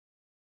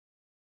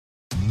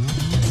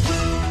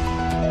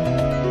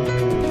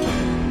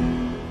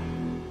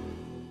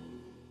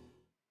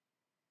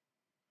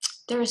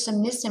There is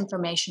some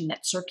misinformation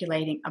that's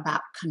circulating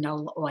about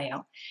canola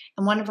oil,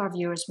 and one of our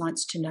viewers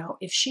wants to know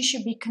if she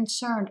should be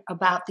concerned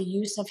about the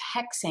use of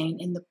hexane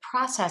in the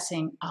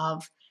processing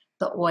of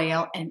the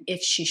oil and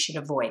if she should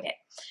avoid it.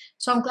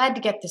 So I'm glad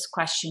to get this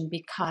question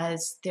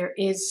because there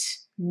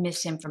is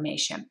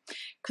misinformation.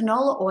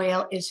 Canola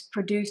oil is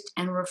produced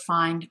and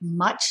refined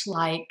much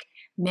like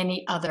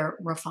many other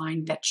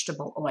refined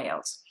vegetable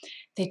oils.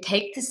 They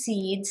take the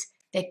seeds,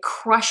 they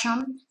crush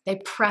them, they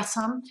press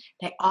them,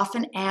 they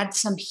often add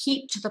some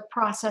heat to the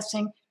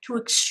processing to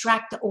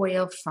extract the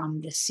oil from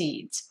the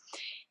seeds.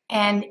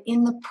 And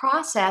in the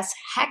process,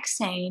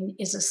 hexane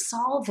is a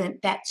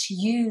solvent that's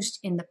used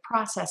in the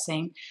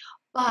processing,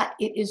 but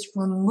it is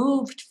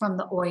removed from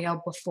the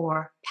oil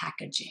before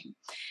packaging.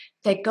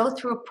 They go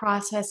through a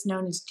process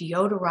known as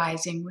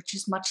deodorizing, which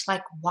is much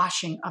like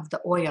washing of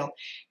the oil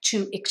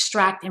to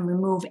extract and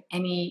remove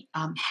any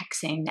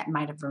hexane that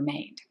might have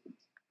remained.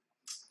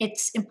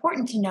 It's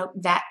important to note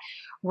that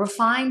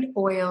refined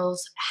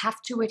oils have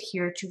to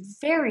adhere to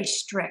very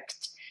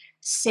strict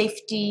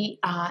safety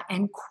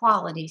and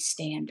quality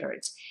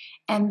standards,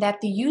 and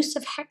that the use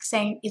of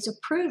hexane is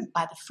approved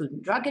by the Food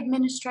and Drug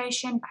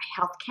Administration, by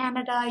Health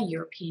Canada,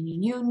 European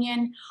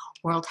Union,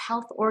 World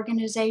Health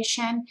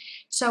Organization.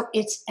 So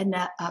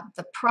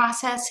the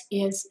process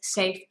is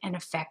safe and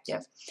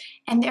effective.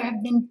 And there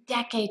have been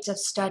decades of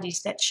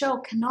studies that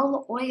show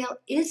canola oil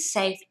is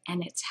safe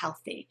and it's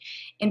healthy.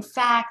 In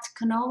fact,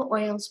 canola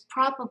oil is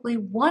probably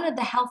one of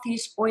the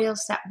healthiest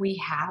oils that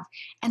we have,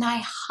 and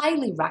I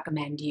highly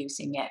recommend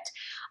using it.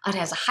 It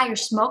has a higher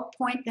smoke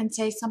point than,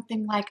 say,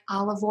 something like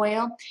olive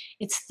oil.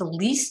 It's the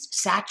least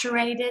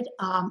saturated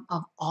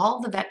of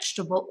all the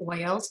vegetable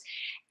oils,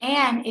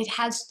 and it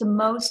has the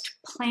most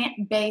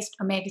plant-based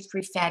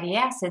omega-3 fatty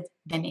acids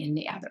than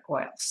any other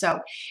oil. So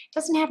it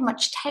doesn't have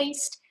much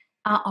taste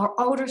or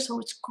odor, so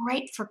it's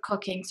great for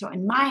cooking. So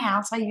in my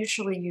house, I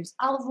usually use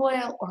olive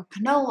oil or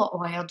canola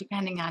oil,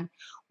 depending on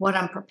what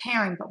I'm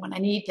preparing. But when I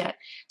need to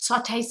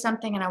saute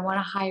something and I want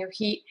a higher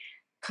heat,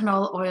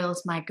 canola oil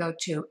is my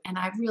go-to. And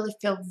I really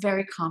feel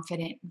very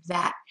confident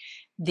that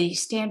the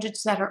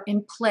standards that are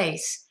in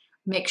place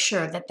make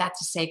sure that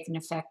that's a safe and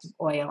effective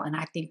oil. And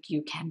I think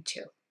you can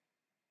too.